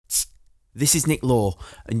This is Nick Law,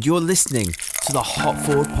 and you're listening to the Hop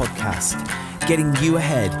Forward podcast, getting you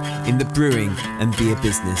ahead in the brewing and beer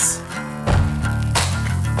business.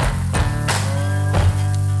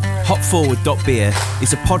 Hopforward.beer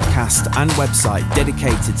is a podcast and website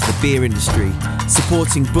dedicated to the beer industry,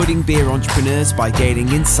 supporting budding beer entrepreneurs by gaining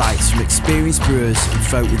insights from experienced brewers and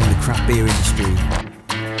folk within the craft beer industry.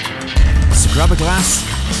 So grab a glass,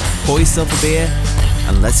 pour yourself a beer,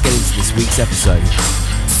 and let's get into this week's episode.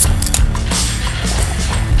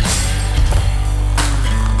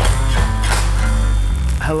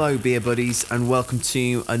 Hello beer buddies, and welcome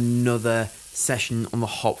to another session on the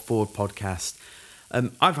Hop Forward podcast.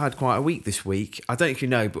 I've had quite a week this week. I don't know if you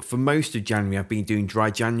know, but for most of January I've been doing Dry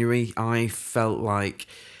January. I felt like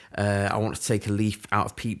I wanted to take a leaf out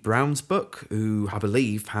of Pete Brown's book, who I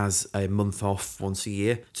believe has a month off once a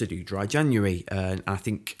year to do Dry January. And I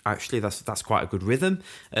think actually that's quite a good rhythm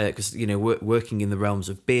because working in the realms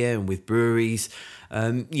of beer and with breweries,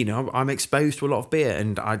 I'm exposed to a lot of beer,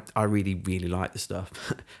 and I really, really like the stuff.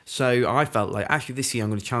 So I felt like actually this year I'm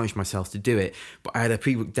going to challenge myself to do it. But I had a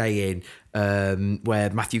pre-booked day in where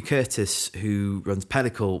Matthew Curtis, who runs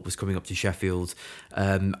Pellicle, was coming up to Sheffield.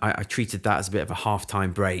 I treated that as a bit of a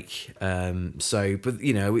half-time break. It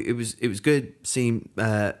was good seeing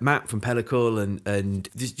Matt from Pellicle, and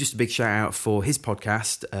just a big shout out for his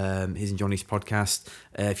podcast, his and Johnny's podcast.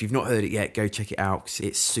 If you've not heard it yet, go check it out because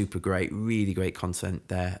it's super great, really great content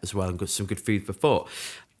there as well, and got some good food for thought.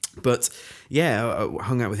 But yeah, I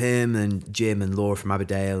hung out with him and Jim and Laura from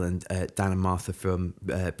Aberdale, and Dan and Martha from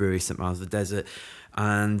Brewery St Miles of the Desert,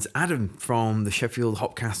 and Adam from the Sheffield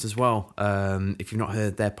Hopcast as well. If you've not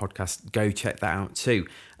heard their podcast, go check that out too.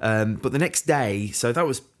 But the next day, so that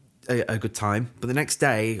was a good time, but the next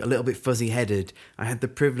day, a little bit fuzzy-headed, I had the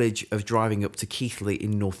privilege of driving up to Keighley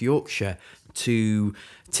in North Yorkshire to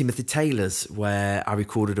Timothy Taylor's, where I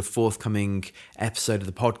recorded a forthcoming episode of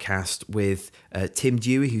the podcast with Tim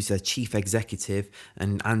Dewey, who's their chief executive,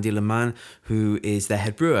 and Andy Leman, who is their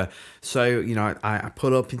head brewer. So, I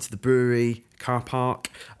pull up into the brewery car park,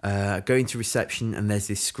 go into reception, and there's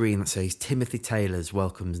this screen that says Timothy Taylor's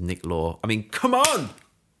welcomes Nick Law. I mean, come on!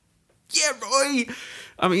 Yeah, Roy!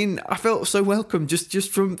 I mean, I felt so welcome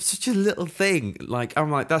just from such a little thing.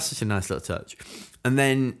 I'm like, that's such a nice little touch. And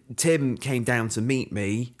then Tim came down to meet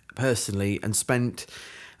me personally and spent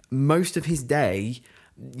most of his day,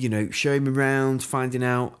 showing me around, finding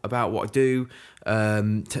out about what I do,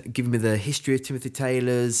 giving me the history of Timothy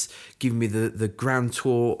Taylor's, giving me the grand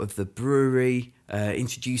tour of the brewery,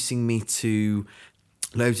 introducing me to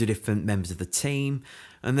loads of different members of the team.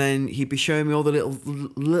 And then he'd be showing me all the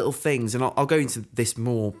little things, and I'll go into this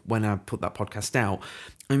more when I put that podcast out.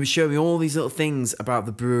 And he was showing me all these little things about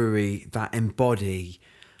the brewery that embody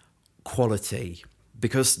quality,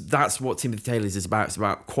 because that's what Timothy Taylor's is about. It's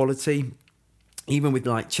about quality. Even with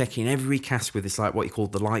checking every cask with this, what you call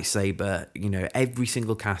the lightsaber, every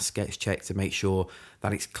single cask gets checked to make sure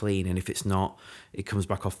that it's clean, and if it's not, it comes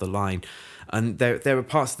back off the line. And there are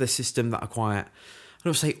parts of the system that are quite, I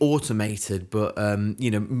don't say automated, but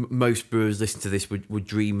most brewers listening to this would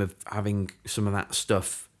dream of having some of that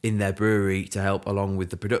stuff in their brewery to help along with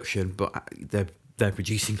the production, but they're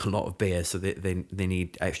producing a lot of beer, so they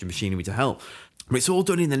need extra machinery to help. But it's all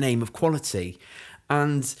done in the name of quality.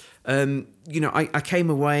 And I came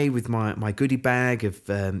away with my goodie bag of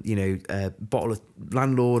a bottle of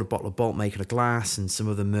Landlord, a bottle of Bolt-Maker, a glass, and some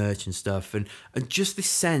other merch and stuff, and just this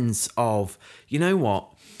sense of, you know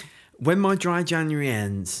what? When my Dry January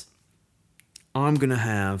ends, I'm going to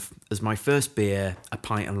have, as my first beer, a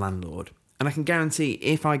pint of Landlord. And I can guarantee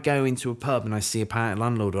if I go into a pub and I see a pint of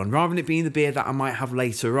Landlord on, rather than it being the beer that I might have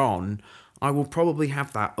later on, I will probably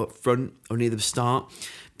have that up front or near the start,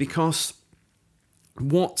 because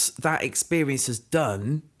what that experience has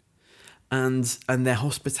done, and their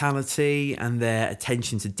hospitality and their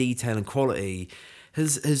attention to detail and quality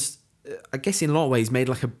has I guess in a lot of ways made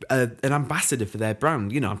an ambassador for their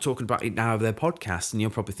brand. I'm talking about it now of their podcast, and you're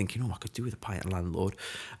probably thinking, I could do with a pint of Landlord.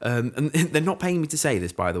 And they're not paying me to say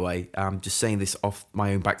this, by the way. I'm just saying this off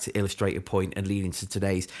my own back to illustrate a point and leading to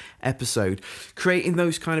today's episode. Creating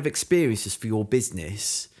those kind of experiences for your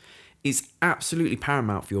business is absolutely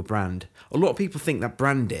paramount for your brand. A lot of people think that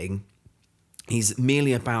branding is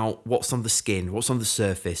merely about what's on the skin, what's on the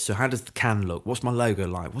surface. So how does the can look? What's my logo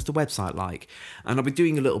like? What's the website like? And I'll be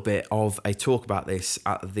doing a little bit of a talk about this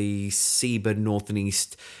at the SEBA North and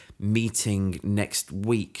East meeting next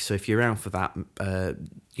week. So if you're around for that,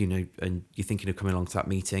 and you're thinking of coming along to that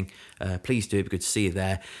meeting, please do. It'd be good to see you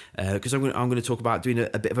there. Because I'm going to talk about doing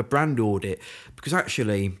a bit of a brand audit. Because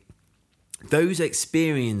actually, those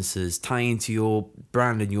experiences tie into your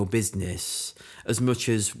brand and your business as much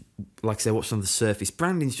as, like I say, what's on the surface.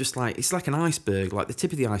 Branding's just like, it's like an iceberg. Like the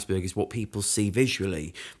tip of the iceberg is what people see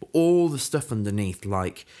visually, but all the stuff underneath,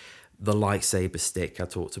 like the lightsaber stick I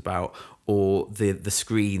talked about, or the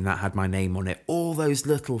screen that had my name on it, all those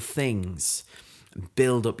little things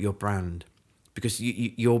build up your brand, because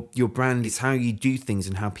your brand is how you do things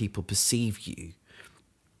and how people perceive you.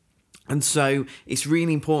 And so it's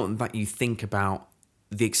really important that you think about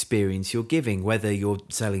the experience you're giving, whether you're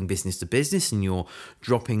selling business to business and you're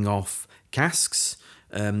dropping off casks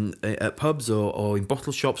at pubs or in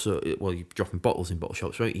bottle shops, or, well, you're dropping bottles in bottle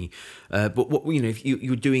shops, won't you? But what, if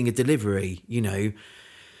you're doing a delivery,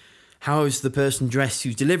 how's the person dressed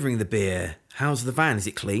who's delivering the beer? How's the van? Is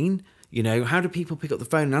it clean? How do people pick up the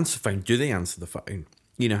phone and answer the phone? Do they answer the phone?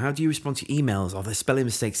 How do you respond to emails? Are there spelling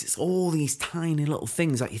mistakes? It's all these tiny little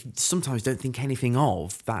things that you sometimes don't think anything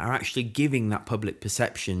of that are actually giving that public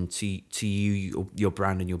perception to you, your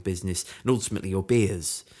brand and your business, and ultimately your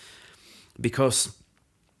beers. Because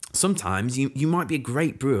sometimes you might be a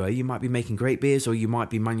great brewer, you might be making great beers, or you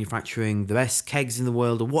might be manufacturing the best kegs in the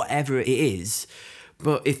world, or whatever it is.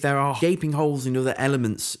 But if there are gaping holes in other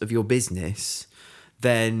elements of your business,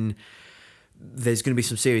 then there's going to be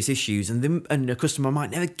some serious issues, and a customer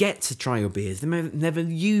might never get to try your beers. They may never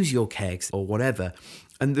use your kegs or whatever.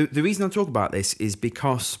 And the reason I talk about this is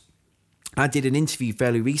because I did an interview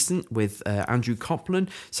fairly recent with Andrew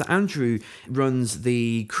Copland. So Andrew runs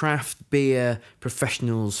the Craft Beer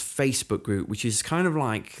Professionals Facebook group, which is kind of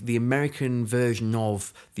like the American version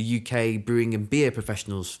of the UK Brewing and Beer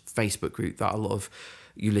Professionals Facebook group that a lot of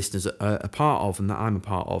you listeners are a part of and that I'm a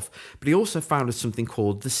part of. But he also founded something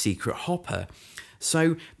called the Secret Hopper.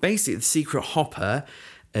 So basically the Secret Hopper,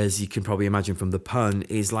 as you can probably imagine from the pun,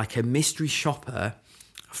 is like a mystery shopper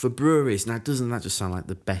for breweries. Now, doesn't that just sound like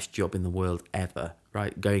the best job in the world ever,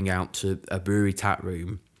 right? Going out to a brewery tap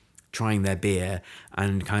room, trying their beer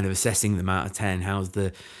and kind of assessing them out of 10. How's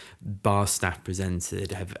the bar staff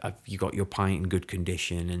presented? Have you got your pint in good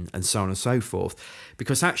condition? And so on and so forth.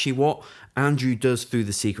 Because actually what Andrew does through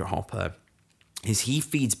the Secret Hopper is he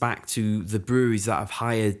feeds back to the breweries that have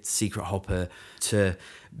hired Secret Hopper to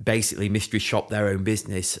basically mystery shop their own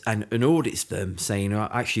business and audits them, saying,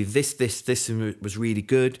 actually, this was really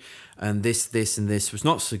good, and this and this was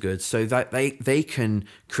not so good, so that they can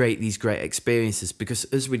create these great experiences. Because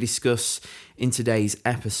as we discuss in today's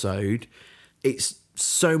episode, it's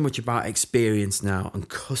so much about experience now and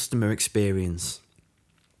customer experience.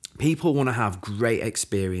 People want to have great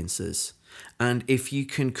experiences. And if you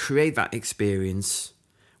can create that experience,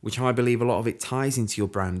 which I believe a lot of it ties into your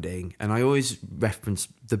branding, and I always reference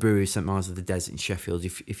the brewery St. Mars of the Desert in Sheffield.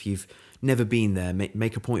 If you've never been there,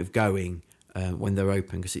 make a point of going when they're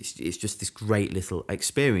open, because it's just this great little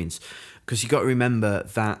experience. Because you've got to remember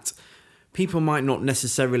that people might not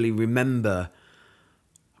necessarily remember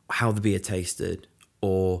how the beer tasted,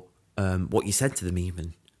 or what you said to them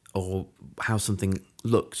even, or how something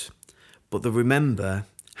looked, but they'll remember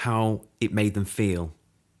how it made them feel.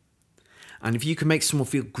 And if you can make someone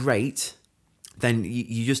feel great, then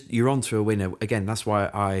you're onto a winner. Again, that's why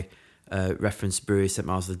I reference Brewery St.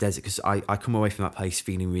 Mars of the Desert, because I come away from that place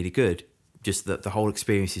feeling really good. Just that the whole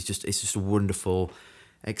experience is just a wonderful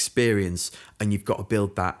experience, and you've got to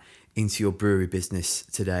build that into your brewery business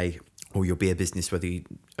today, or your beer business, whether you're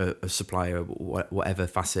a supplier, whatever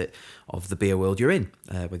facet of the beer world you're in,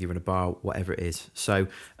 whether you're in a bar, whatever it is. So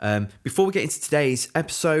before we get into today's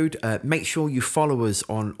episode, make sure you follow us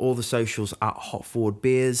on all the socials at Hop Forward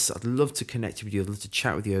Beers. I'd love to connect with you. I'd love to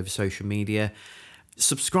chat with you over social media.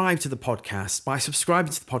 Subscribe to the podcast. By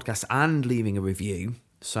subscribing to the podcast and leaving a review.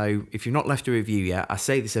 So if you've not left a review yet, I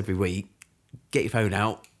say this every week, get your phone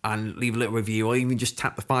out and leave a little review, or even just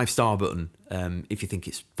tap the 5-star button if you think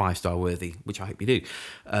it's 5-star worthy, which I hope you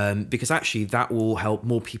do, because actually that will help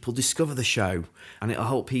more people discover the show, and it'll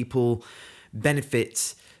help people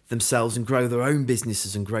benefit themselves and grow their own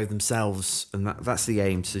businesses and grow themselves, and that's the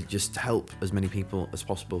aim, to just help as many people as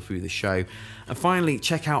possible through the show. And finally,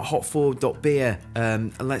 check out hopforward.beer,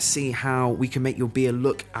 and let's see how we can make your beer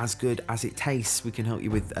look as good as it tastes. We can help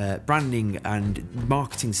you with branding and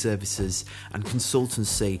marketing services and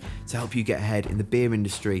consultancy to help you get ahead in the beer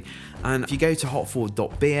industry. And if you go to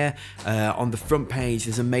hopforward.beer, on the front page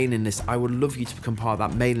there's a mailing list. I would love you to become part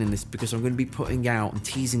of that mailing list, because I'm going to be putting out and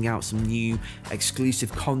teasing out some new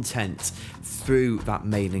exclusive content through that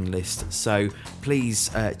mailing list. So please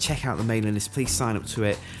check out the mailing list, please sign up to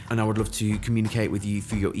it, and I would love to communicate with you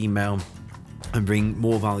through your email and bring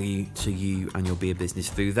more value to you and your beer business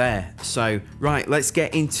through there. So, right, let's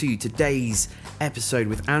get into today's episode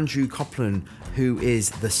with Andrew Copland, who is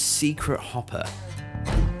the Secret Hopper.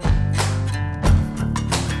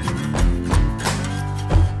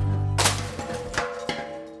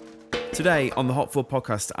 Today on the Hop Forward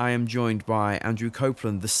podcast, I am joined by Andrew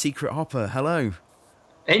Copeland, the Secret Hopper. Hello.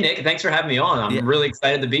 Hey Nick, thanks for having me on. I'm really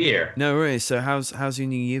excited to be here. No worries. So how's your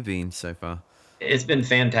new year been so far? It's been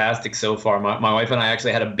fantastic so far. My wife and I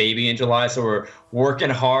actually had a baby in July, so we're working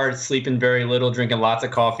hard, sleeping very little, drinking lots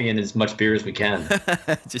of coffee and as much beer as we can.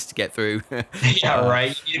 Just to get through. Yeah,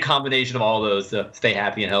 right. You need a combination of all those to stay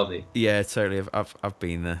happy and healthy. Yeah, totally. I've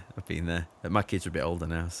been there. My kids are a bit older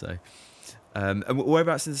now, so. And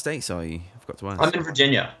whereabouts in the States are you? I've got to ask. I'm in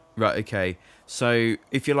Virginia. Right. Okay. So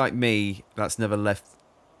if you're like me, that's never left.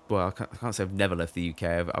 Well, I can't say I've never left the UK.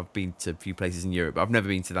 I've been to a few places in Europe, but I've never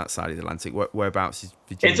been to that side of the Atlantic. Whereabouts is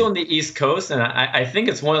Virginia? It's on the East Coast, and I think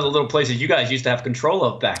it's one of the little places you guys used to have control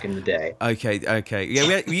of back in the day. Okay.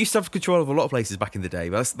 Yeah, we used to have control of a lot of places back in the day,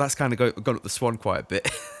 but that's kind of gone up the swan quite a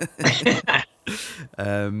bit.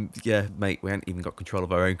 Yeah, mate, we haven't even got control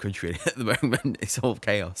of our own country at the moment. It's all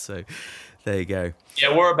chaos, so there you go.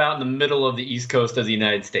 Yeah, we're about in the middle of the East Coast of the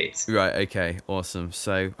United States. Right, okay, awesome.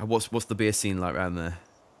 So what's the beer scene like around there?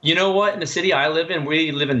 You know what? In the city I live in,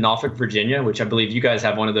 we live in Norfolk, Virginia, which I believe you guys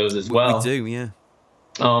have one of those as well. We do, yeah.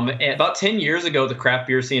 About 10 years ago, the craft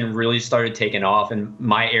beer scene really started taking off. In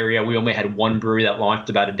my area, we only had one brewery that launched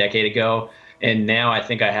about a decade ago. And now I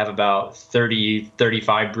think I have about 30,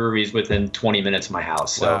 35 breweries within 20 minutes of my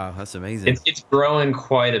house. So wow, that's amazing. It's growing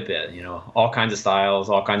quite a bit, all kinds of styles,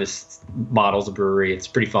 all kinds of models of brewery. It's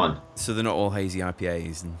pretty fun. So they're not all hazy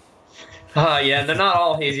IPAs and... Yeah, they're not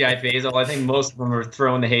all hazy IPAs, although I think most of them are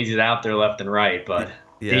throwing the hazies out there left and right. But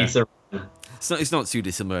yeah, it's not too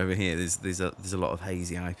dissimilar over here. There's a lot of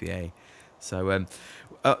hazy IPA. So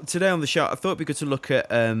today on the show, I thought it'd be good to look at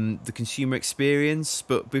the consumer experience.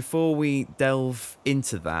 But before we delve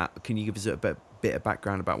into that, can you give us a bit of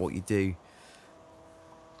background about what you do?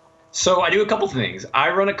 So I do a couple things.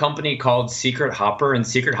 I run a company called Secret Hopper, and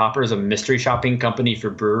Secret Hopper is a mystery shopping company for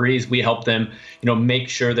breweries. We help them, make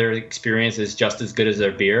sure their experience is just as good as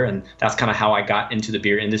their beer, and that's kind of how I got into the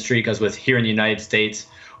beer industry. Because with here in the United States,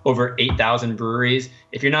 over 8,000 breweries.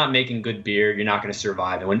 If you're not making good beer, you're not going to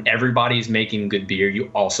survive. And when everybody's making good beer, you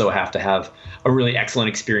also have to have a really excellent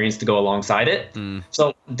experience to go alongside it.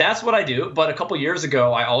 So that's what I do. But a couple years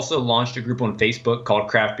ago, I also launched a group on Facebook called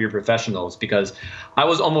Craft Beer Professionals, because I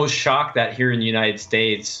was almost shocked that here in the United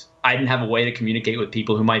States, I didn't have a way to communicate with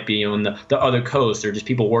people who might be on the other coast, or just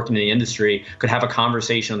people working in the industry could have a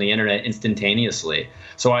conversation on the internet instantaneously.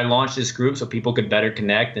 So I launched this group so people could better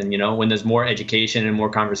connect. And, when there's more education and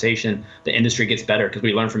more conversation, the industry gets better because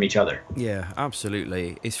we learn from each other. Yeah,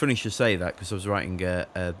 absolutely. It's funny you should say that, because I was writing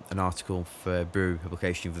an article for Brew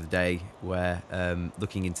Publication of the Day where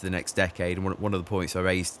looking into the next decade, and one of the points I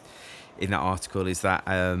raised in that article is that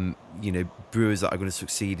brewers that are going to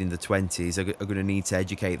succeed in the 20s are going to need to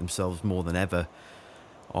educate themselves more than ever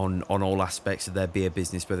on all aspects of their beer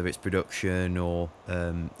business, whether it's production or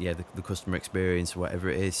the customer experience or whatever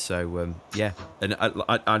it is. So and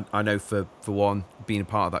I know for one, being a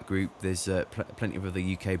part of that group, there's plenty of other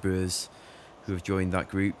UK brewers who have joined that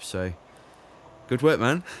group. So good work,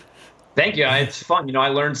 man. Thank you. It's fun. I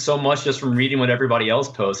learned so much just from reading what everybody else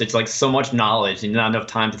posts. It's like so much knowledge and not enough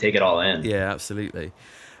time to take it all in. Yeah, absolutely.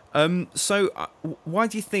 So why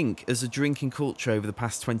do you think, as a drinking culture over the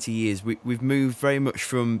past 20 years, we've moved very much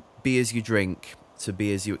from beers you drink to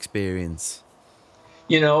beers you experience?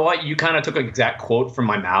 You know what? You kind of took an exact quote from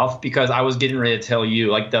my mouth, because I was getting ready to tell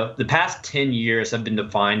you, like, the past 10 years have been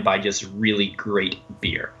defined by just really great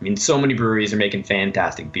beer. I mean, so many breweries are making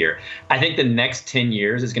fantastic beer. I think the next 10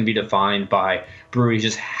 years is going to be defined by breweries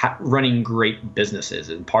just running great businesses.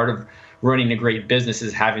 And part of running a great business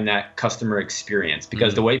is having that customer experience,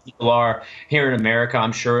 because the way people are here in America,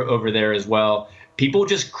 I'm sure over there as well, people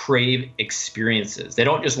just crave experiences. They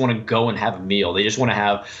don't just want to go and have a meal. They just want to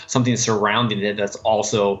have something surrounding it that's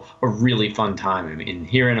also a really fun time. I mean,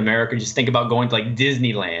 here in America, just think about going to like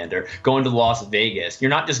Disneyland or going to Las Vegas.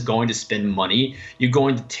 You're not just going to spend money. You're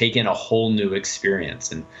going to take in a whole new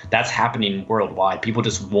experience. And that's happening worldwide. People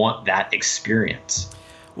just want that experience.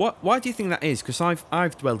 Why do you think that is? Because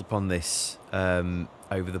I've dwelled upon this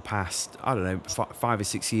over the past, 5 or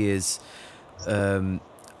 6 years,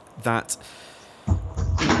 that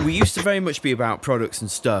we used to very much be about products and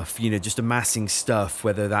stuff, just amassing stuff,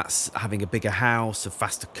 whether that's having a bigger house, a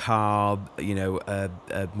faster car,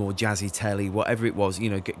 a more jazzy telly, whatever it was,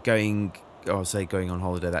 going on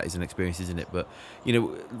holiday. That is an experience, isn't it? But,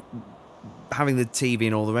 having the TV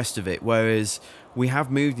and all the rest of it. Whereas we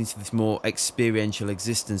have moved into this more experiential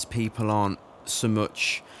existence. People aren't so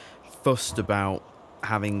much fussed about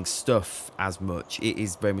having stuff as much. It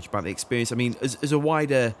is very much about the experience. I mean, as a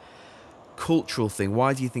wider cultural thing,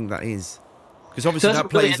 why do you think that is? Because obviously that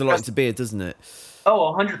plays a lot into beer, doesn't it?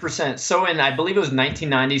 Oh, 100%. So I believe it was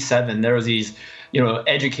 1997, there was these,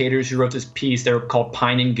 educators who wrote this piece. They were called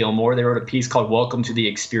Pine and Gilmore. They wrote a piece called Welcome to the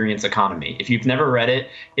Experience Economy. If you've never read it,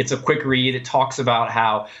 it's a quick read. It talks about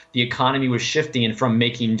how the economy was shifting from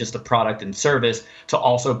making just a product and service to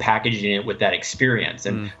also packaging it with that experience.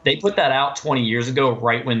 And they put that out 20 years ago,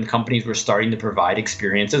 right when companies were starting to provide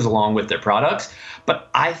experiences along with their products. But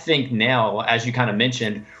I think now, as you kind of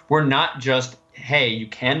mentioned, we're not just, hey, you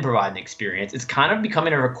can provide an experience. It's kind of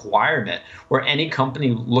becoming a requirement where any company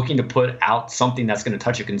looking to put out something that's going to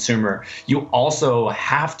touch a consumer, you also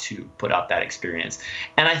have to put out that experience.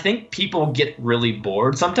 And I think people get really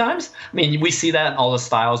bored sometimes. I mean, we see that in all the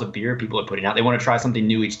styles of beer people are putting out. They want to try something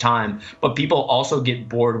new each time, but people also get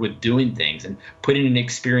bored with doing things, and putting an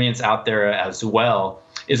experience out there as well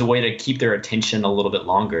is a way to keep their attention a little bit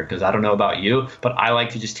longer. Because I don't know about you, but I like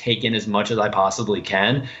to just take in as much as I possibly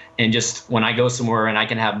can. And just when I go somewhere and I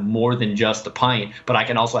can have more than just a pint, but I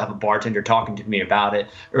can also have a bartender talking to me about it,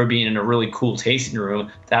 or being in a really cool tasting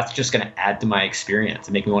room, that's just going to add to my experience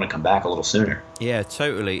and make me want to come back a little sooner. Yeah,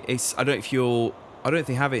 totally. I don't know if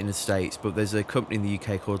they have it in the States, but there's a company in the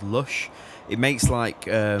UK called Lush. It makes like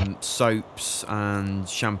soaps and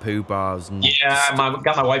shampoo bars. And I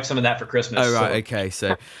got my wife some of that for Christmas. Oh, right. So. Okay.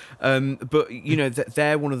 So, but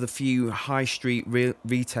they're one of the few high street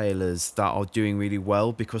retailers that are doing really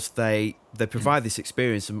well because they provide this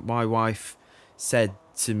experience. And my wife said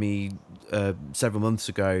to me several months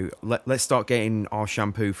ago, let's start getting our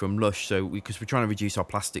shampoo from Lush, because we're trying to reduce our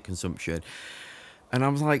plastic consumption. And I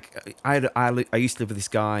was like, I used to live with this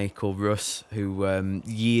guy called Russ, who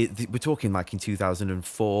we're talking like in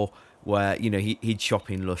 2004, where he'd shop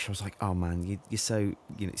in Lush. I was like, oh man, you're so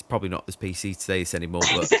it's probably not as PC to say this anymore,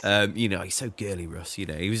 but he's so girly, Russ. He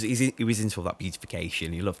was into all that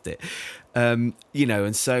beautification. He loved it, And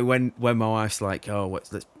so when my wife's like, oh,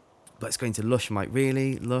 let's go into Lush. I'm like,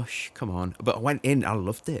 really, Lush? Come on! But I went in, I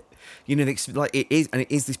loved it. Like it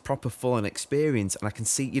is this proper full-on experience, and I can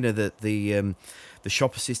see the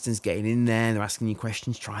shop assistants getting in there and they're asking you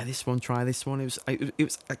questions. Try this one. It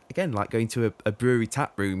was again like going to a brewery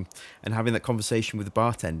tap room and having that conversation with the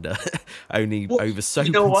bartender, only over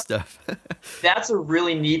soap and stuff. That's a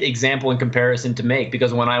really neat example and comparison to make,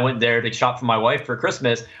 because when I went there to shop for my wife for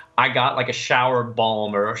Christmas, I got like a shower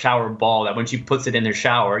balm or a shower ball that when she puts it in her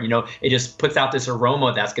shower, it just puts out this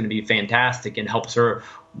aroma that's going to be fantastic and helps her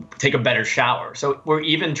take a better shower. So we're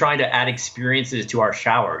even trying to add experiences to our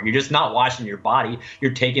shower. You're just not washing your body.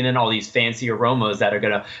 You're taking in all these fancy aromas that are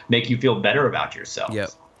going to make you feel better about yourself.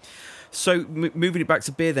 Yep. So moving it back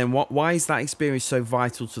to beer then, why is that experience so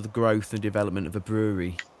vital to the growth and development of a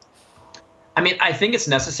brewery? I mean, I think it's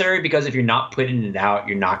necessary because if you're not putting it out,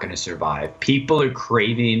 you're not going to survive. People are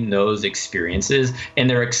craving those experiences and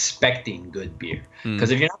they're expecting good beer.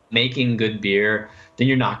 Because if you're not making good beer, then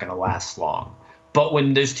you're not going to last long. But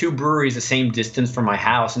when there's two breweries the same distance from my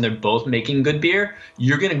house and they're both making good beer,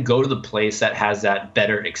 you're going to go to the place that has that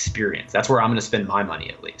better experience. That's where I'm going to spend my money,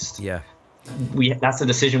 at least. Yeah. That's the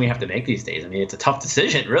decision we have to make these days. I mean, it's a tough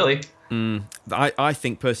decision, really. I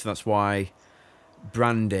think personally that's why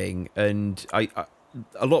branding, and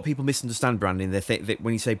a lot of people misunderstand branding. They think that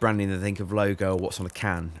when you say branding, they think of logo or what's on a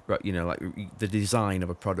can, right? Like the design of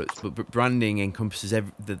a product. But branding encompasses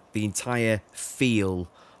the entire feel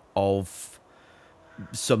of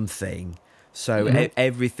something. So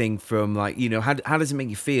everything from like, how does it make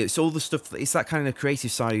you feel? It's all the stuff. It's that kind of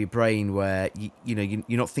creative side of your brain where you're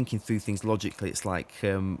not thinking through things logically. It's like,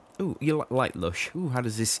 you like Lush. How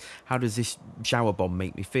does this shower bomb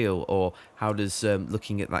make me feel? Or how does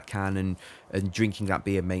looking at that can and drinking that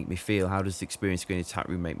beer make me feel? How does the experience of going to tap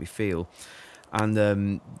room make me feel? And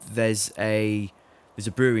there's a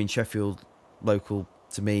brewery in Sheffield, local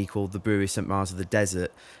to me, called the Brewery St Mars of the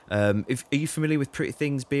Desert. Are you familiar with Pretty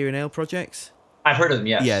Things Beer and Ale projects? I've heard of them,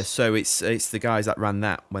 yes. Yeah, so it's the guys that ran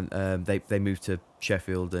that when they moved to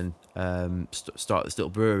Sheffield and started this little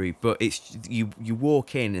brewery. But it's you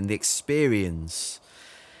walk in and the experience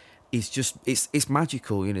is just it's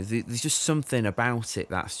magical. There's just something about it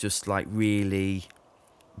that's just like really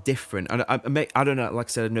different. And I don't know. Like I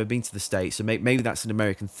said, I've never been to the States, so maybe that's an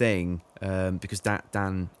American thing because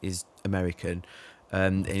Dan is American.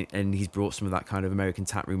 And he's brought some of that kind of American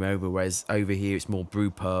tap room over, whereas over here it's more brew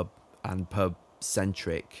pub and pub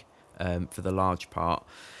centric for the large part.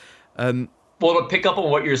 Well, to pick up on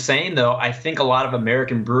what you're saying, though, I think a lot of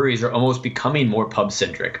American breweries are almost becoming more pub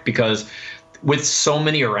centric because with so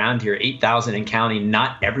many around here, 8,000 and counting,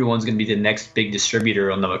 not everyone's going to be the next big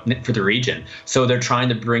distributor for the region. So they're trying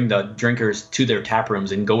to bring the drinkers to their tap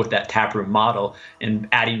rooms and go with that tap room model, and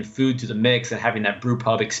adding food to the mix and having that brew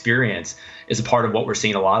pub experience is a part of what we're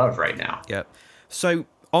seeing a lot of right now. Yep. So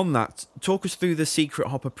on that, talk us through the secret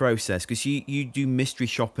hopper process, because you do mystery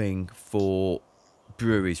shopping for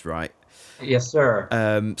breweries, right? Yes, sir.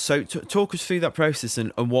 So talk us through that process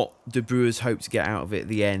and what do brewers hope to get out of it at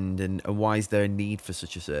the end, and why is there a need for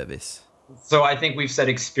such a service? So I think we've said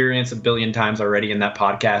experience a billion times already in that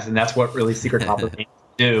podcast, and that's what really Secret Hopper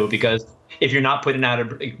do, because if you're not putting out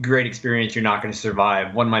a great experience, you're not going to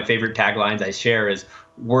survive. One of my favorite taglines I share is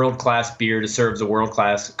world-class beer deserves a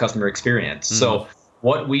world-class customer experience. So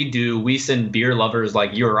what we do, we send beer lovers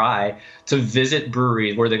like you or I to visit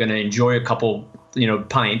breweries where they're going to enjoy a couple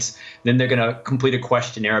pints. Then they're going to complete a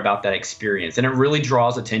questionnaire about that experience. And it really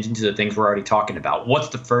draws attention to the things we're already talking about. What's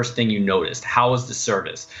the first thing you noticed? How was the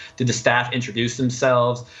service? Did the staff introduce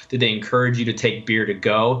themselves? Did they encourage you to take beer to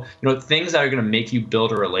go? Things that are going to make you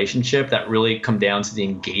build a relationship that really come down to the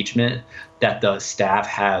engagement that the staff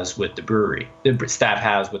has with the brewery, the staff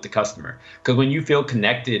has with the customer. Because when you feel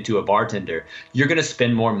connected to a bartender, you're going to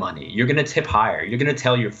spend more money. You're going to tip higher. You're going to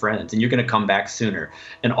tell your friends, and you're going to come back sooner.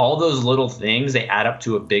 And all those little things, they add up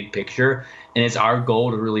to a big picture. And it's our goal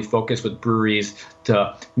to really focus with breweries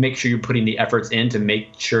to make sure you're putting the efforts in to make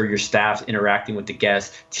sure your staff's interacting with the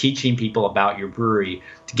guests, teaching people about your brewery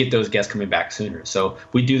to get those guests coming back sooner. So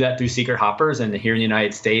we do that through Secret Hoppers. And here in the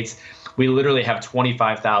United States, we literally have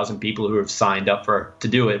 25,000 people who have signed up to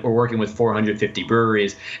do it. We're working with 450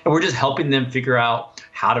 breweries, and we're just helping them figure out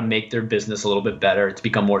how to make their business a little bit better to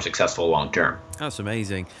become more successful long term. That's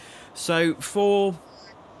amazing. So for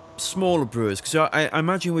smaller brewers, because I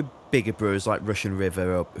imagine with bigger brewers like Russian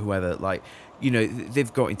River or whoever,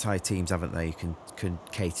 they've got entire teams, haven't they? You can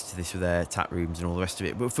cater to this with their tap rooms and all the rest of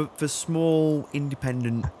it. But for small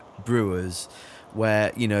independent brewers,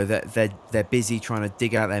 where they're busy trying to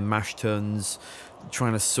dig out their mash tuns,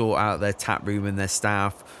 trying to sort out their tap room and their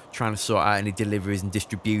staff, trying to sort out any deliveries and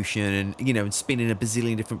distribution, and spinning a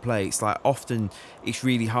bazillion different plates. Like, often it's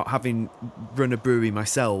really hard, having run a brewery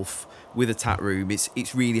myself with a tap room,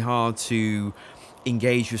 it's really hard to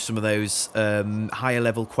engage with some of those higher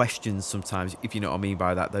level questions sometimes, if you know what I mean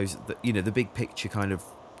by that. Those the big picture kind of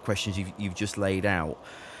questions you've just laid out.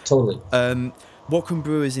 Totally. What can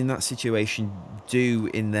brewers in that situation do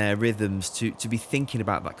in their rhythms to be thinking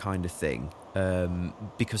about that kind of thing?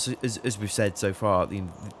 Because as we've said so far,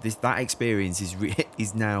 that experience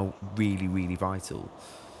is now really, really vital.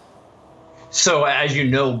 So as you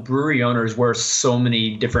know, brewery owners wear so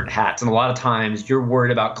many different hats. And a lot of times you're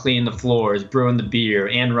worried about cleaning the floors, brewing the beer,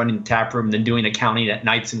 and running the tap room, and then doing accounting at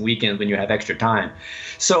nights and weekends when you have extra time.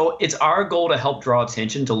 So it's our goal to help draw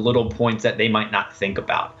attention to little points that they might not think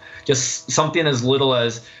about. Just something as little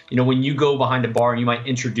as, when you go behind a bar and you might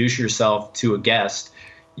introduce yourself to a guest,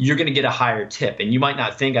 you're going to get a higher tip. And you might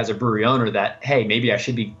not think as a brewery owner that, hey, maybe I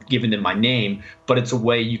should be giving them my name, but it's a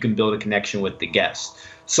way you can build a connection with the guest.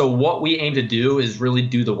 So what we aim to do is really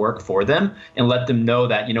do the work for them and let them know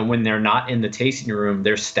that, when they're not in the tasting room,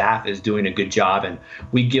 their staff is doing a good job. And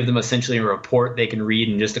we give them essentially a report they can read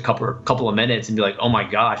in just a couple of minutes and be like, oh my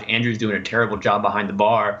gosh, Andrew's doing a terrible job behind the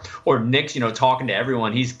bar. Or Nick's, talking to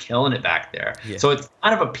everyone. He's killing it back there. Yeah. So it's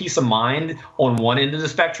kind of a peace of mind on one end of the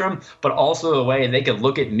spectrum, but also a way they could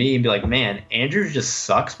look at me and be like, man, Andrew just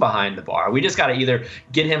sucks behind the bar. We just got to either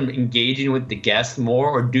get him engaging with the guests more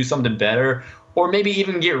or do something better, or maybe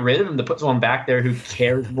even get rid of him to put someone back there who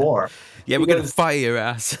cares more. Yeah, we're going to fire your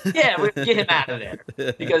ass. Yeah, we're going to get him out of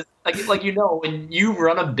there. Because, when you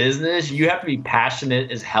run a business, you have to be passionate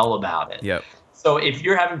as hell about it. Yep. So if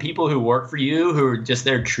you're having people who work for you who are just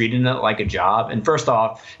there treating it like a job, and first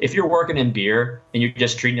off, if you're working in beer and you're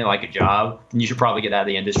just treating it like a job, then you should probably get out of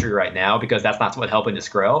the industry right now, because that's not what's helping us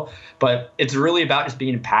grow. But it's really about just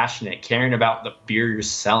being passionate, caring about the beer you're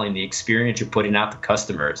selling, the experience you're putting out to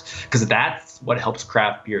customers, because that's what helps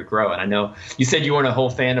craft beer grow. And I know you said you weren't a whole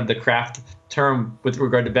fan of the craft term with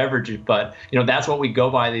regard to beverages, but that's what we go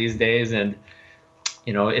by these days. And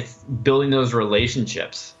it's building those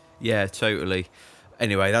relationships. Yeah, totally.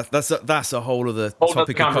 Anyway, that's a whole other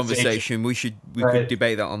topic of conversation. We could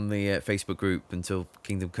debate that on the Facebook group until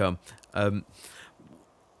Kingdom Come.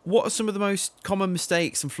 What are some of the most common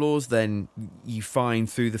mistakes and flaws then you find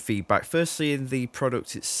through the feedback? Firstly, in the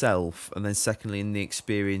product itself, and then secondly, in the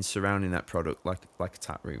experience surrounding that product, like a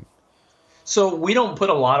tap room. So we don't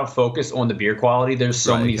put a lot of focus on the beer quality. There's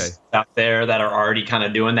so many out there that are already kind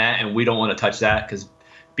of doing that, and we don't want to touch that because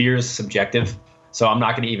beer is subjective, so I'm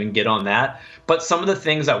not going to even get on that. But some of the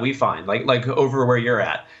things that we find, like over where you're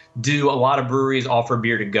at, do a lot of breweries offer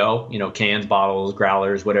beer to go? Cans, bottles,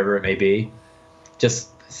 growlers, whatever it may be. Just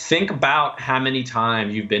think about how many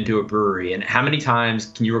times you've been to a brewery and how many times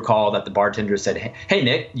can you recall that the bartender said, "Hey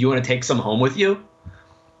Nick, you want to take some home with you?"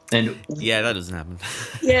 And yeah, that doesn't happen.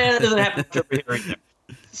 yeah, that doesn't happen over here either.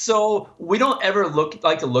 So we don't ever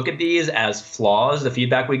like to look at these as flaws, the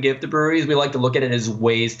feedback we give to breweries. We like to look at it as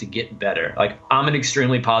ways to get better. Like, I'm an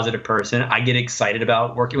extremely positive person. I get excited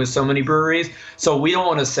about working with so many breweries. So we don't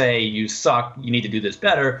want to say, you suck, you need to do this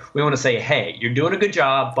better. We want to say, hey, you're doing a good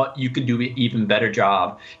job, but you could do an even better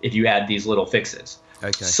job if you add these little fixes.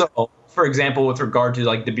 Okay. So, for example, with regard to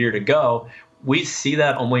like the beer to go, we see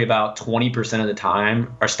that only about 20% of the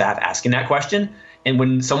time our staff asking that question. And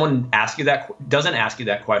when someone doesn't ask you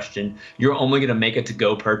that question, you're only going to make a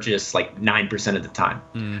to-go purchase like 9% of the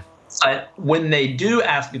time. But when they do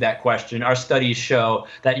ask you that question, our studies show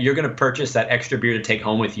that you're going to purchase that extra beer to take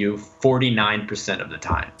home with you 49% of the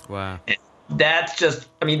time. Wow. And that's just,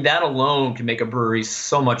 that alone can make a brewery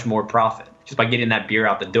so much more profit just by getting that beer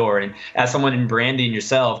out the door. And as someone in branding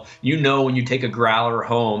yourself, when you take a growler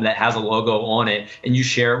home that has a logo on it and you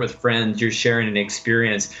share it with friends, you're sharing an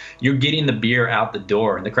experience, you're getting the beer out the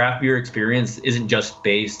door. And the craft beer experience isn't just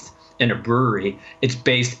based in a brewery, it's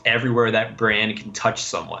based everywhere that brand can touch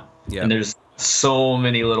someone. Yeah. And there's so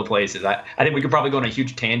many little places. I think we could probably go on a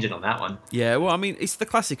huge tangent on that one. Yeah, well, it's the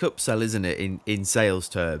classic upsell, isn't it, in sales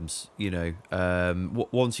terms?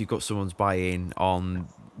 Once you've got someone's buy-in on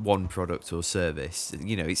one product or service,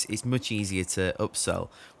 it's much easier to upsell,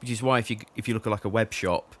 which is why if you look at like a web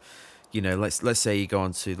shop, let's say you go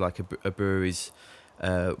onto like a brewery's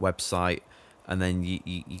website, and then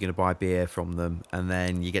you're going to buy beer from them, and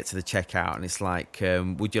then you get to the checkout and it's like,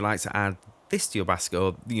 would you like to add this to your basket,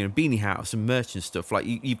 or beanie hat or some merch and stuff? Like,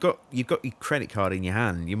 you've got your credit card in your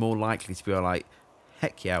hand, you're more likely to be like,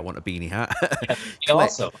 heck yeah, I want a beanie hat.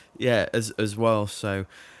 Also, yeah, as well. So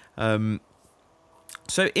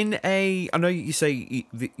so I know you say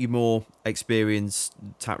you're more experienced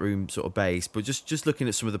taproom sort of base, but just looking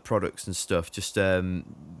at some of the products and stuff, just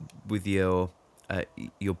with your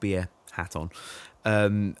beer hat on,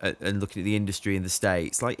 and looking at the industry in the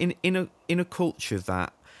States, like in a culture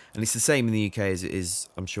that, and it's the same in the UK as it is,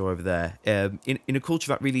 I'm sure, over there, in a culture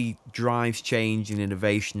that really drives change and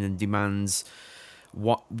innovation and demands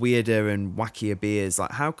what weirder and wackier beers,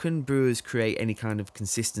 like how can brewers create any kind of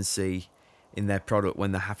consistency in their product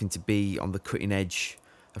when they're having to be on the cutting edge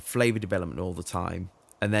of flavor development all the time?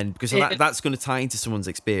 And then, because that's going to tie into someone's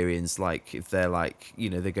experience, like if they're like,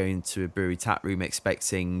 they're going to a brewery tap room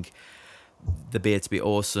expecting the beer to be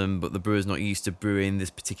awesome, but the brewer's not used to brewing this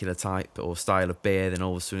particular type or style of beer, then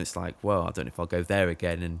all of a sudden it's like, well, I don't know if I'll go there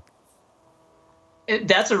again. And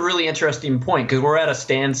that's a really interesting point, because we're at a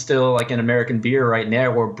standstill like in American beer right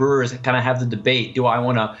now, where brewers kind of have the debate: do I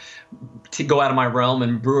want to go out of my realm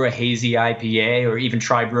and brew a hazy IPA, or even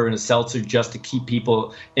try brewing a seltzer just to keep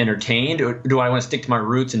people entertained, or do I want to stick to my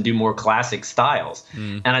roots and do more classic styles?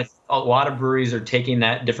 And a lot of breweries are taking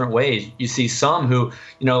that different ways. You see some who,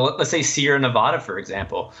 let's say Sierra Nevada, for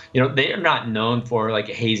example, they are not known for like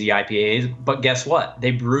hazy IPAs, but guess what?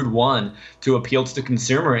 They brewed one to appeal to the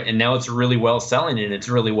consumer, and now it's really well selling and it's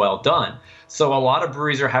really well done. So a lot of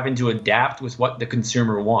breweries are having to adapt with what the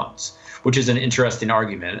consumer wants, which is an interesting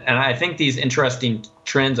argument. And I think these interesting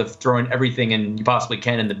trends of throwing everything in you possibly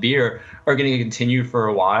can in the beer are going to continue for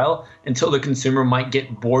a while, until the consumer might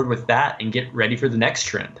get bored with that and get ready for the next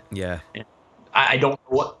trend. Yeah. And I don't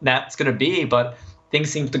know what that's going to be, but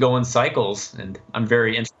things seem to go in cycles, and I'm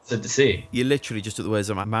very interested to see. You literally just took the words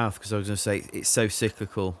out of my mouth, because I was going to say it's so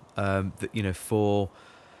cyclical that, for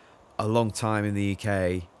a long time in the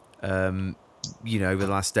UK, over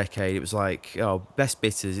the last decade, it was like, oh, best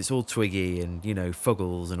bitters, it's all twiggy and,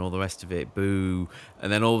 Fuggles and all the rest of it, boo.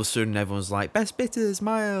 And then all of a sudden everyone's like, best bitters,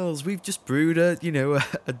 miles, we've just brewed a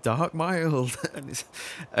dark mild.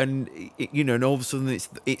 and all of a sudden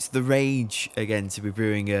it's the rage again to be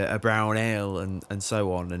brewing a brown ale and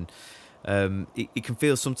so on. And it can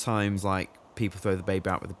feel sometimes like people throw the baby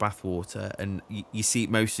out with the bathwater, and you see it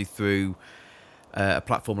mostly through a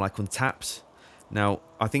platform like Untappd. Now,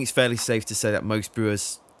 I think it's fairly safe to say that most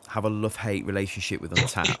brewers have a love-hate relationship with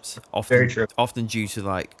Untappd, Very true. Often due to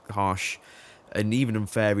like harsh and even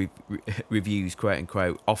unfair reviews, quote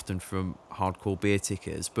unquote, often from hardcore beer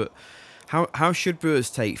tickers. But how should brewers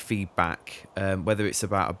take feedback, whether it's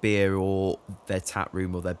about a beer or their tap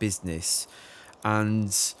room or their business,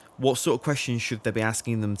 and what sort of questions should they be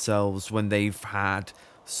asking themselves when they've had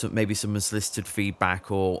maybe some unsolicited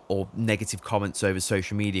feedback or negative comments over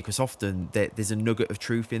social media, because often there's a nugget of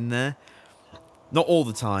truth in there. Not all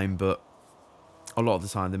the time, but a lot of the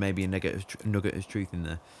time there may be a nugget of truth in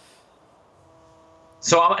there.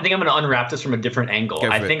 So I think I'm going to unwrap this from a different angle.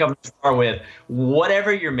 I think I'm going to start with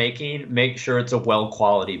whatever you're making, make sure it's a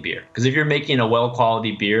well-quality beer. Because if you're making a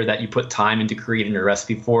well-quality beer that you put time into creating a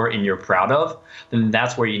recipe for and you're proud of, then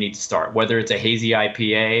that's where you need to start. Whether it's a hazy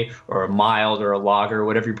IPA or a mild or a lager,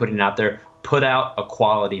 whatever you're putting out there, put out a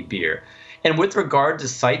quality beer. And with regard to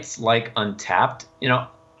sites like Untappd,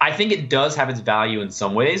 I think it does have its value in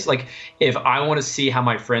some ways. Like if I want to see how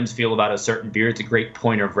my friends feel about a certain beer, it's a great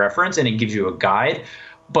point of reference and it gives you a guide.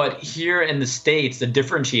 But here in the States, the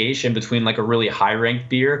differentiation between like a really high ranked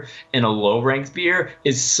beer and a low ranked beer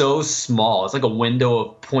is so small. It's like a window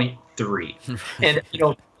of 0.3.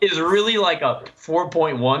 And, is really like a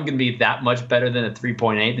 4.1 going to be that much better than a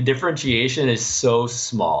 3.8? The differentiation is so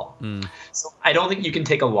small. So I don't think you can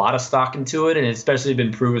take a lot of stock into it. And it's especially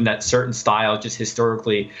been proven that certain styles just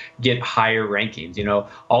historically get higher rankings.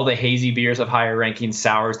 All the hazy beers have higher rankings.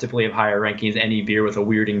 Sours typically have higher rankings. Any beer with a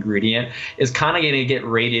weird ingredient is kind of going to get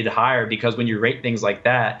rated higher, because when you rate things like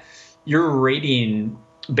that, you're rating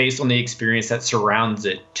based on the experience that surrounds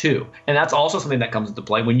it too. And that's also something that comes into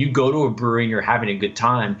play. When you go to a brewery and you're having a good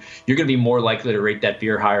time, you're going to be more likely to rate that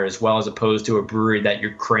beer higher as well, as opposed to a brewery that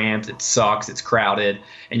you're cramped, it sucks, it's crowded,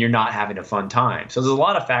 and you're not having a fun time. So there's a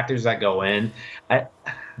lot of factors that go in.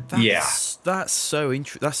 That's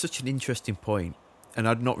such an interesting point. And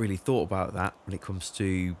I'd not really thought about that when it comes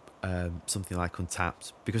to something like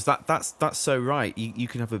Untappd, because that's so right. You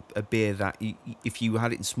can have a beer that if you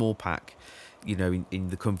had it in small pack, in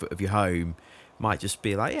the comfort of your home, might just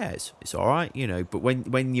be like, yeah, it's all right, but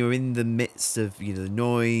when you're in the midst of the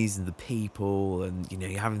noise and the people and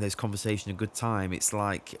you're having those conversations, a good time, it's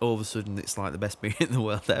like all of a sudden it's like the best beer in the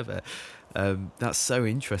world ever. That's so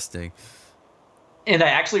interesting. And I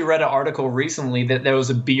actually read an article recently that there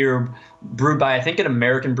was a beer brewed by, I think, an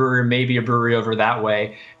American brewery, maybe a brewery over that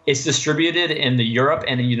way. It's distributed in the Europe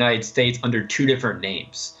and the United States under two different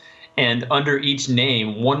names. And under each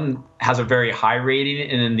name, one has a very high rating,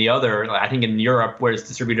 and then the other, I think in Europe, where it's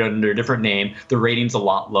distributed under a different name, the rating's a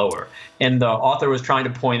lot lower. And the author was trying to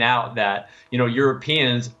point out that,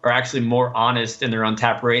 Europeans are actually more honest in their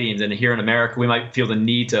Untappd ratings. And here in America, we might feel the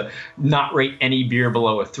need to not rate any beer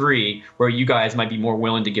below a 3, where you guys might be more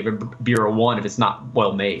willing to give a beer a 1 if it's not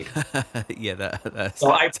well made. Yeah, that's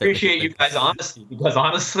so I appreciate you guys' honesty, because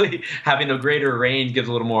honestly, having a greater range gives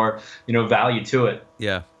a little more, value to it.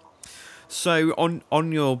 Yeah. So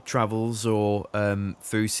on your travels or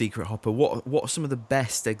through Secret Hopper, what are some of the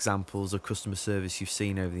best examples of customer service you've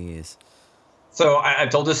seen over the years? So I've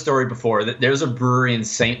told this story before, that there's a brewery in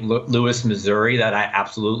St. Louis, Missouri that I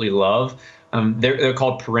absolutely love. They're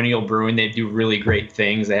called Perennial Brewing. They do really great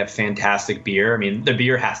things. They have fantastic beer. I mean, the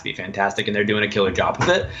beer has to be fantastic, and they're doing a killer job with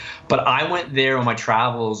it. But I went there on my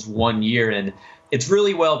travels one year, and it's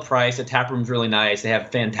really well priced. The tap room's really nice. They have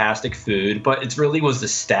fantastic food, but it really was the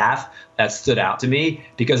staff that stood out to me,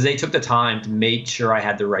 because they took the time to make sure I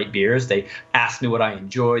had the right beers. They asked me what I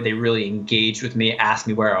enjoyed. They really engaged with me, asked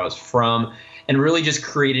me where I was from, and really just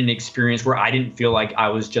created an experience where I didn't feel like I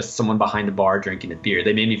was just someone behind the bar drinking a beer.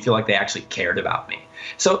 They made me feel like they actually cared about me.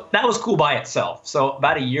 So that was cool by itself. So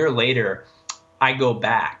about a year later, I go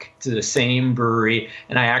back to the same brewery,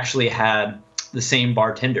 and I actually had the same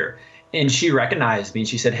bartender. And she recognized me, and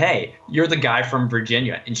she said, "Hey, you're the guy from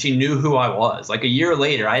Virginia." And she knew who I was. Like a year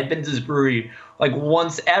later, I had been to this brewery like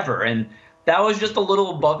once ever. And that was just a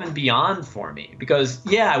little above and beyond for me, because,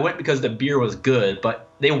 yeah, I went because the beer was good, but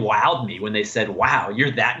they wowed me when they said, "Wow,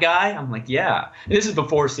 you're that guy?" I'm like, yeah. And this is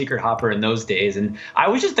before Secret Hopper in those days. And I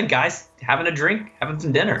was just the guy having a drink, having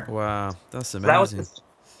some dinner. Wow, that's amazing.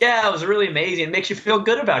 It was really amazing. It makes you feel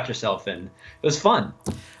good about yourself, and it was fun.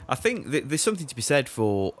 I think there's something to be said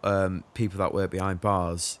for people that work behind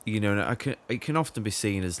bars, and it can often be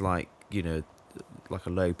seen as like a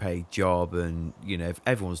low paid job, and if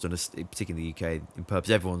everyone's done particularly in the UK in pubs,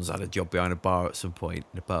 everyone's had a job behind a bar at some point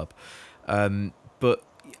in a pub. But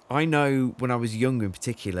I know when I was younger in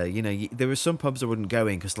particular, there were some pubs I wouldn't go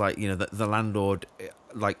in because the landlord,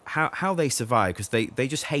 like how they survived, because they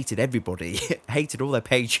just hated everybody, hated all their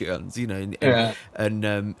patrons,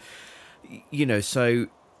 so.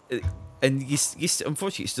 And you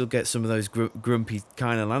unfortunately still get some of those grumpy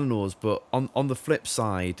kind of landlords. But on the flip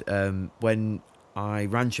side, when I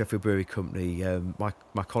ran Sheffield Brewery Company,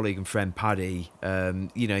 my colleague and friend Paddy,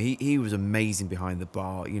 he was amazing behind the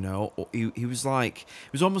bar. He was like,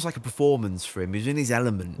 it was almost like a performance for him. He was in his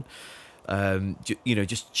element.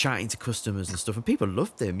 just chatting to customers and stuff, and people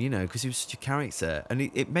loved him, because he was such a character, and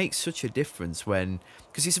it makes such a difference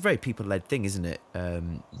because it's a very people-led thing, isn't it?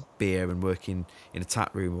 Beer and working in a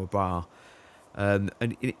tap room or a bar, and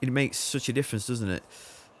it makes such a difference, doesn't it?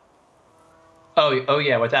 Oh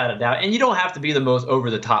yeah, without a doubt. And you don't have to be the most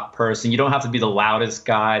over-the-top person. You don't have to be the loudest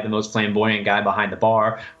guy, the most flamboyant guy behind the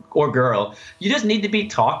bar or girl. You just need to be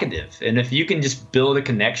talkative. And if you can just build a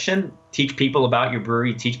connection, teach people about your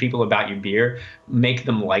brewery, teach people about your beer, make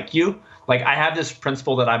them like you. Like, I have this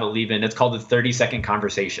principle that I believe in. It's called the 30-second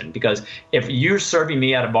conversation. Because if you're serving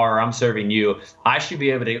me at a bar or I'm serving you, I should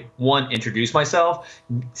be able to, one, introduce myself,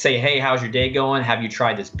 say, hey, how's your day going? Have you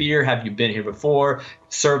tried this beer? Have you been here before?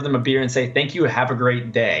 Serve them a beer and say, thank you, have a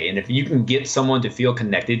great day. And if you can get someone to feel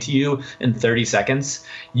connected to you in 30 seconds,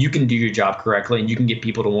 you can do your job correctly, and you can get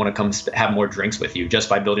people to want to come have more drinks with you just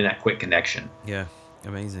by building that quick connection. Yeah,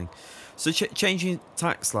 amazing. So changing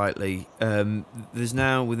tack slightly, there's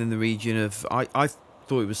now within the region of, I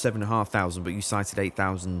thought it was 7,500, but you cited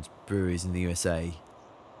 8,000 breweries in the USA.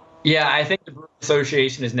 Yeah, I think the Brewers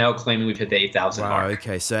Association is now claiming we've hit the 8,000 mark. Wow,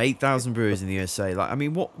 okay, so 8,000 breweries in the USA. Like, I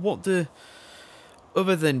mean,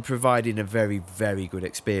 other than providing a very, very good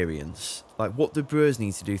experience, like, what do brewers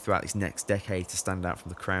need to do throughout this next decade to stand out from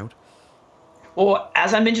the crowd? Well,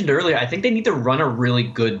 as I mentioned earlier, I think they need to run a really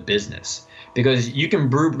good business, because you can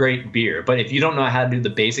brew great beer, but if you don't know how to do the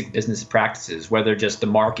basic business practices, whether just the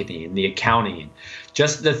marketing, the accounting,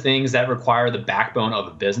 just the things that require the backbone of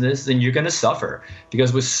a business, then you're going to suffer.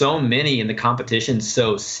 Because with so many and the competition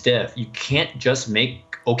so stiff, you can't just make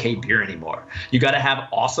okay beer anymore. You got to have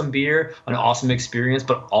awesome beer, an awesome experience,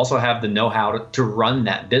 but also have the know-how to run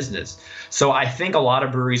that business. So I think a lot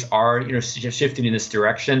of breweries are, shifting in this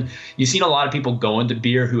direction. You've seen a lot of people go into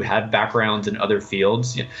beer who have backgrounds in other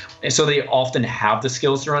fields, and so they often have the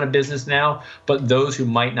skills to run a business now. But those who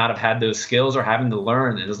might not have had those skills are having to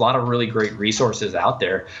learn. And there's a lot of really great resources out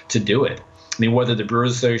there to do it. I mean, whether the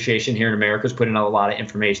Brewers Association here in America is putting out a lot of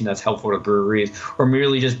information that's helpful to breweries, or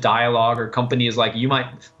merely just dialogue, or companies like you might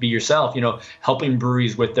be yourself, helping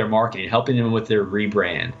breweries with their marketing, helping them with their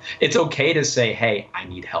rebrand. It's okay to say, hey, I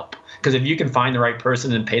need help. Because if you can find the right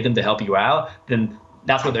person and pay them to help you out, then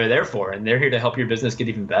that's what they're there for. And they're here to help your business get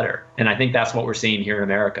even better. And I think that's what we're seeing here in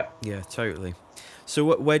America. Yeah, totally.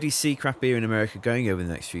 So where do you see craft beer in America going over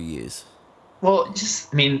the next few years? Well,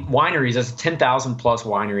 wineries, there's 10,000 plus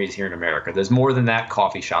wineries here in America. There's more than that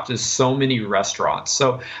coffee shops. There's so many restaurants.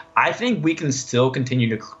 So I think we can still continue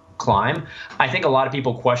to climb. I think a lot of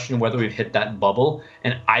people question whether we've hit that bubble,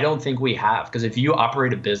 and I don't think we have. Because if you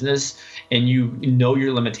operate a business and you know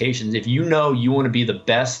your limitations, if you know you want to be the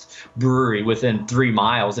best brewery within 3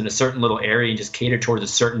 miles in a certain little area and just cater towards a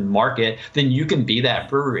certain market, then you can be that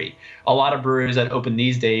brewery. A lot of breweries that open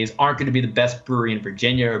these days aren't going to be the best brewery in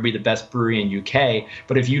Virginia or be the best brewery in UK.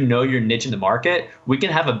 But if you know your niche in the market, we can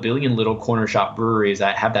have a billion little corner shop breweries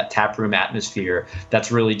that have that taproom atmosphere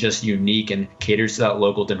that's really just unique and caters to that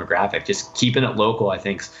local demographic. Just keeping it local, I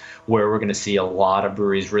think, is where we're going to see a lot of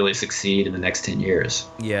breweries really succeed in the next 10 years.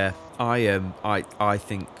 Yeah, I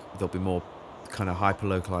think there'll be more kind of hyper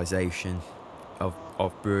localization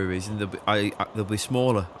of breweries, and they'll be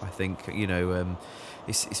smaller. I think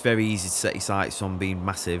it's very easy to set your sights on being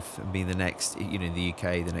massive and being the next, in the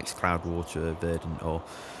UK, the next Cloudwater, Verdant, or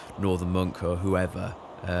Northern Monk, or whoever.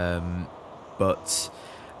 But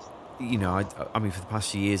I mean, for the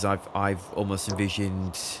past few years, I've almost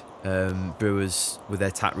envisioned brewers with their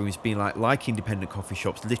tap rooms being like independent coffee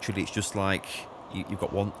shops. Literally, it's just like you've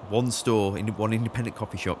got one store in one independent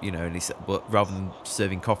coffee shop, but rather than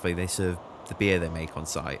serving coffee, they serve the beer they make on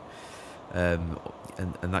site, and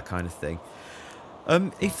that kind of thing.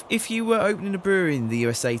 If you were opening a brewery in the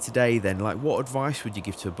USA today, then what advice would you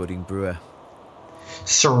give to a budding brewer?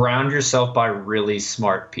 Surround yourself by really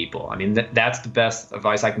smart people. I mean, that's the best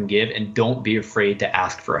advice I can give. And don't be afraid to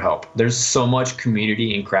ask for help. There's so much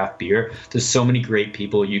community in craft beer. There's so many great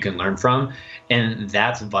people you can learn from. And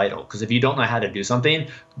that's vital, because if you don't know how to do something,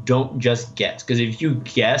 don't just guess. Because if you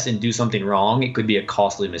guess and do something wrong, it could be a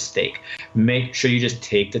costly mistake. Make sure you just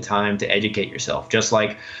take the time to educate yourself. Just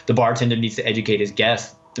like the bartender needs to educate his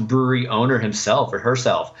guests, the brewery owner himself or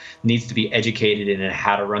herself needs to be educated in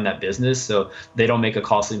how to run that business so they don't make a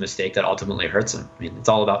costly mistake that ultimately hurts them. I mean, it's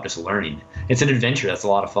all about just learning. It's an adventure. That's a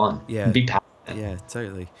lot of fun. Yeah. Be passionate. Yeah,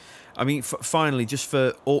 totally. I mean, finally, just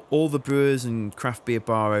for all the brewers and craft beer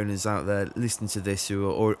bar owners out there listening to this who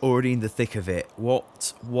are already in the thick of it,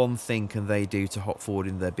 what one thing can they do to hop forward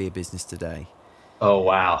in their beer business today? Oh,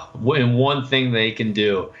 wow. And one thing they can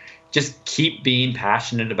do, just keep being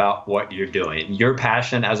passionate about what you're doing. Your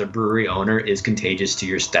passion as a brewery owner is contagious to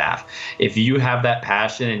your staff. If you have that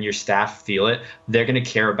passion and your staff feel it, they're going to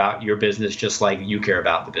care about your business just like you care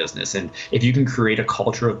about the business. And if you can create a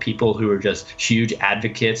culture of people who are just huge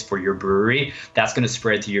advocates for your brewery, that's going to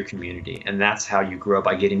spread to your community. And that's how you grow,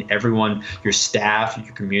 by getting everyone, your staff,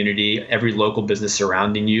 your community, every local business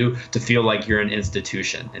surrounding you to feel like you're an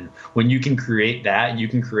institution. And when you can create that, you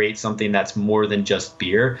can create something that's more than just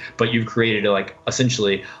beer, but you've created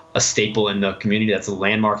essentially a staple in the community that's a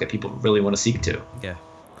landmark that people really want to seek to. Yeah,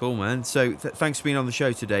 cool, man. So thanks for being on the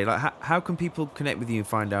show today. How can people connect with you and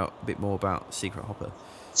find out a bit more about Secret Hopper?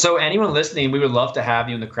 So anyone listening, we would love to have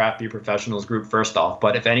you in the Craft Beer Professionals group first off.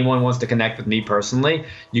 But if anyone wants to connect with me personally,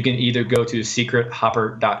 you can either go to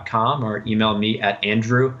secrethopper.com or email me at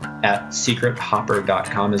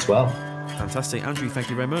andrew@secrethopper.com as well. Fantastic. Andrew, thank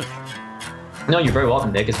you very much. No, you're very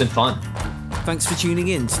welcome, Nick. It's been fun. Thanks for tuning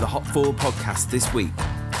in to the Hop Forward podcast this week.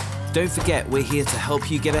 Don't forget, we're here to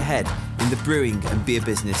help you get ahead in the brewing and beer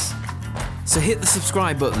business. So hit the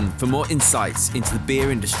subscribe button for more insights into the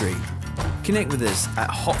beer industry. Connect with us at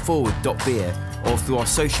hopforward.beer or through our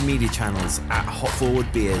social media channels at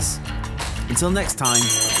hopforwardbeers. Until next time,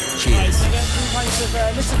 cheers. Right, so get 2 pints of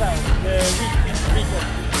Littervale, the Rico.